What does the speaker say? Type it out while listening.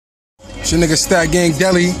It's your nigga Stack Gang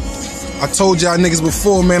Deli. I told y'all niggas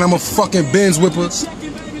before, man, I'm a fucking Benz whipper.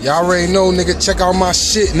 Y'all already know, nigga. Check out my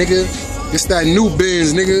shit, nigga. It's that new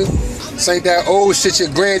Benz, nigga. This ain't that old shit your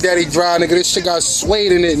granddaddy drive, nigga. This shit got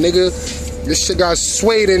suede in it, nigga. This shit got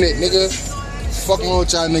suede in it, nigga. Fuck on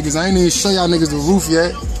with y'all niggas. I ain't even show y'all niggas the roof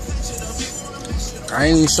yet. I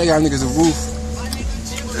ain't even show y'all niggas the roof.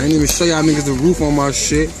 I ain't even show y'all niggas the roof on my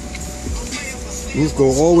shit. Roof go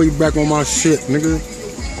all the way back on my shit, nigga.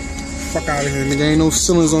 Fuck out of here, nigga. Ain't no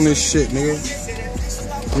cylinders on this shit, nigga.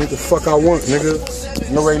 What the fuck I want, nigga.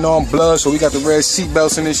 You already know I'm blood, so we got the red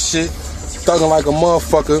seatbelts in this shit. Thugging like a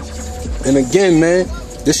motherfucker. And again, man,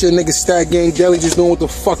 this shit nigga Stack Gang Deli just doing what the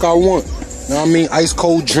fuck I want. You know what I mean? Ice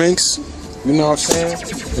cold drinks. You know what I'm saying?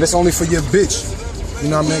 And it's only for your bitch. You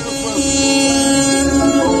know what I mean?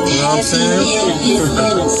 You know what I'm saying?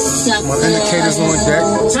 My indicators on deck.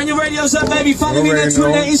 Turn your radios up, baby. Follow me on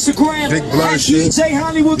Twitter, Instagram. Big blood shit. DJ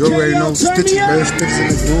Hollywood. You already know. Stitches, man. Stitches in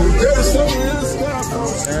this dude. You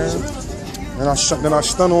know what I'm saying? Then I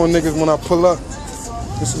stun on niggas when I pull up.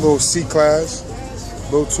 This a little C-Class.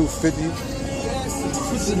 Little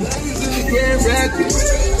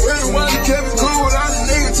 250.